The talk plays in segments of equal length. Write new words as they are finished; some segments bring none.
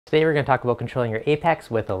Today we're going to talk about controlling your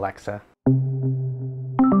Apex with Alexa.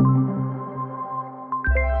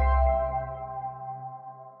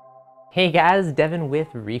 Hey guys, Devin with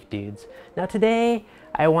ReefDudes. Now today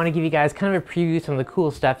I want to give you guys kind of a preview of some of the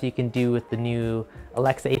cool stuff you can do with the new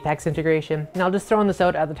Alexa Apex integration. Now I'll just throwing this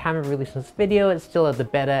out at the time of releasing this video. It's still at the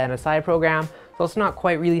beta and a side program, so it's not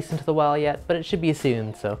quite released into the wild yet, but it should be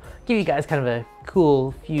soon. So give you guys kind of a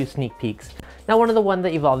cool few sneak peeks. Now one of the ones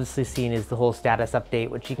that you've obviously seen is the whole status update,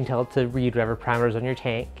 which you can tell it to read whatever parameters on your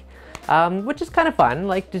tank, which is kind of fun.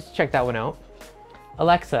 Like, just check that one out.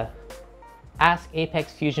 Alexa, ask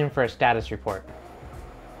Apex Fusion for a status report.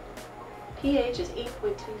 pH is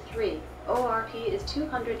 8.23, ORP is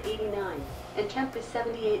 289, and temp is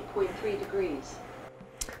 78.3 degrees.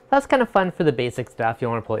 That's kind of fun for the basic stuff. You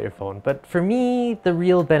don't want to pull out your phone. But for me, the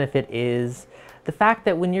real benefit is the fact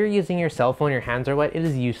that when you're using your cell phone, your hands are wet, it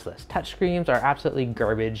is useless. Touchscreens are absolutely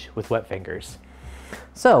garbage with wet fingers.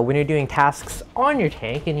 So when you're doing tasks on your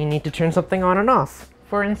tank and you need to turn something on and off,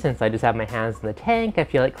 for instance, I just have my hands in the tank, I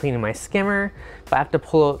feel like cleaning my skimmer, if I have to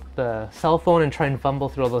pull out the cell phone and try and fumble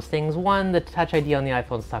through all those things, one, the Touch ID on the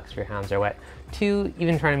iPhone sucks if your hands are wet. Two,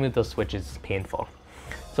 even trying to move those switches is painful.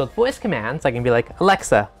 So with voice commands, I can be like,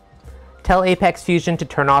 Alexa, tell Apex Fusion to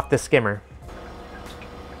turn off the skimmer.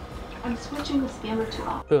 I'm switching the skimmer to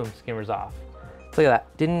off. Boom, skimmer's off. So look at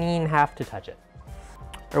that, didn't even have to touch it.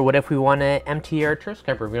 Or what if we want to empty our turf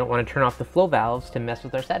scrubber? We don't want to turn off the flow valves to mess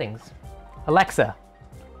with our settings. Alexa,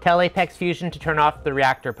 tell Apex Fusion to turn off the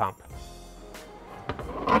reactor pump.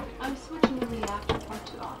 I'm switching the reactor pump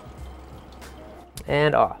to off.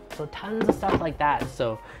 And off. So tons of stuff like that.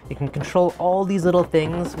 So you can control all these little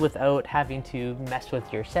things without having to mess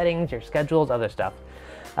with your settings, your schedules, other stuff.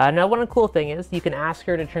 Now one cool thing is you can ask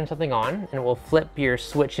her to turn something on and it will flip your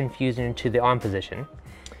switch in Fusion to the on position.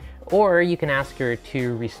 Or you can ask her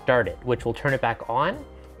to restart it, which will turn it back on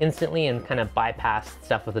instantly and kind of bypass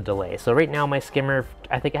stuff with a delay. So right now my skimmer,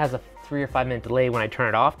 I think it has a 3 or 5 minute delay when I turn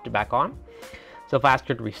it off to back on. So if I ask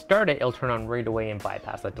her to restart it, it'll turn on right away and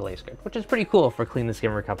bypass that delay script, which is pretty cool for cleaning the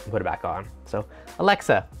skimmer cup and put it back on. So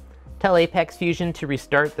Alexa, tell Apex Fusion to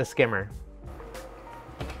restart the skimmer.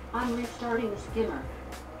 I'm restarting the skimmer.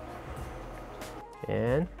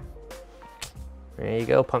 And there you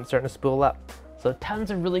go, pump's starting to spool up. So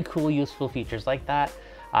tons of really cool, useful features like that.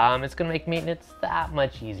 It's going to make maintenance that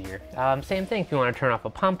much easier. Same thing, if you want to turn off a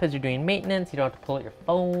pump as you're doing maintenance, you don't have to pull out your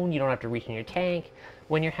phone, you don't have to reach in your tank.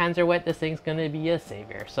 When your hands are wet, this thing's going to be a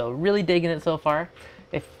savior. So really digging it so far.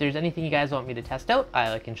 If there's anything you guys want me to test out,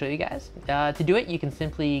 I can show you guys. To do it, you can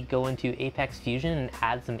simply go into Apex Fusion and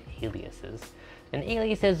add some aliases. And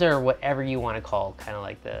aliases are whatever you want to call, kind of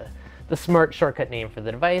like the smart shortcut name for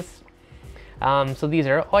the device. So these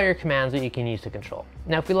are all your commands that you can use to control.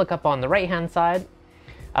 Now if we look up on the right hand side,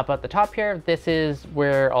 up at the top here, this is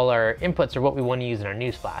where all our inputs are what we want to use in our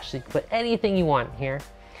newsflash. So you can put anything you want here.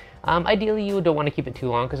 Ideally you don't want to keep it too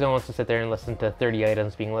long because no one wants to sit there and listen to 30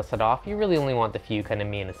 items being listed off. You really only want the few kind of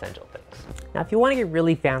main essential things. Now if you want to get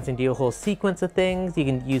really fancy and do a whole sequence of things, you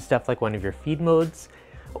can use stuff like one of your feed modes.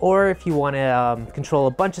 Or if you want to control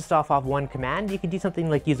a bunch of stuff off one command, you can do something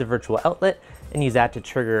like use a virtual outlet and use that to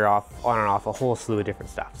trigger off on and off a whole slew of different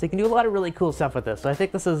stuff. So you can do a lot of really cool stuff with this. So I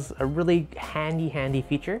think this is a really handy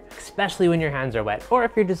feature, especially when your hands are wet, or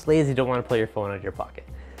if you're just lazy, don't want to pull your phone out of your pocket.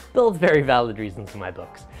 Both very valid reasons in my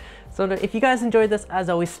books. So if you guys enjoyed this, as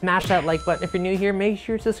always, smash that like button. If you're new here, make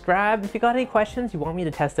sure to subscribe. If you got any questions, you want me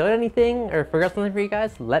to test out anything, or forgot something for you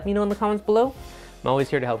guys, let me know in the comments below. I'm always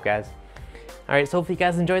here to help, guys. All right, so hopefully you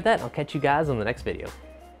guys enjoyed that. I'll catch you guys on the next video.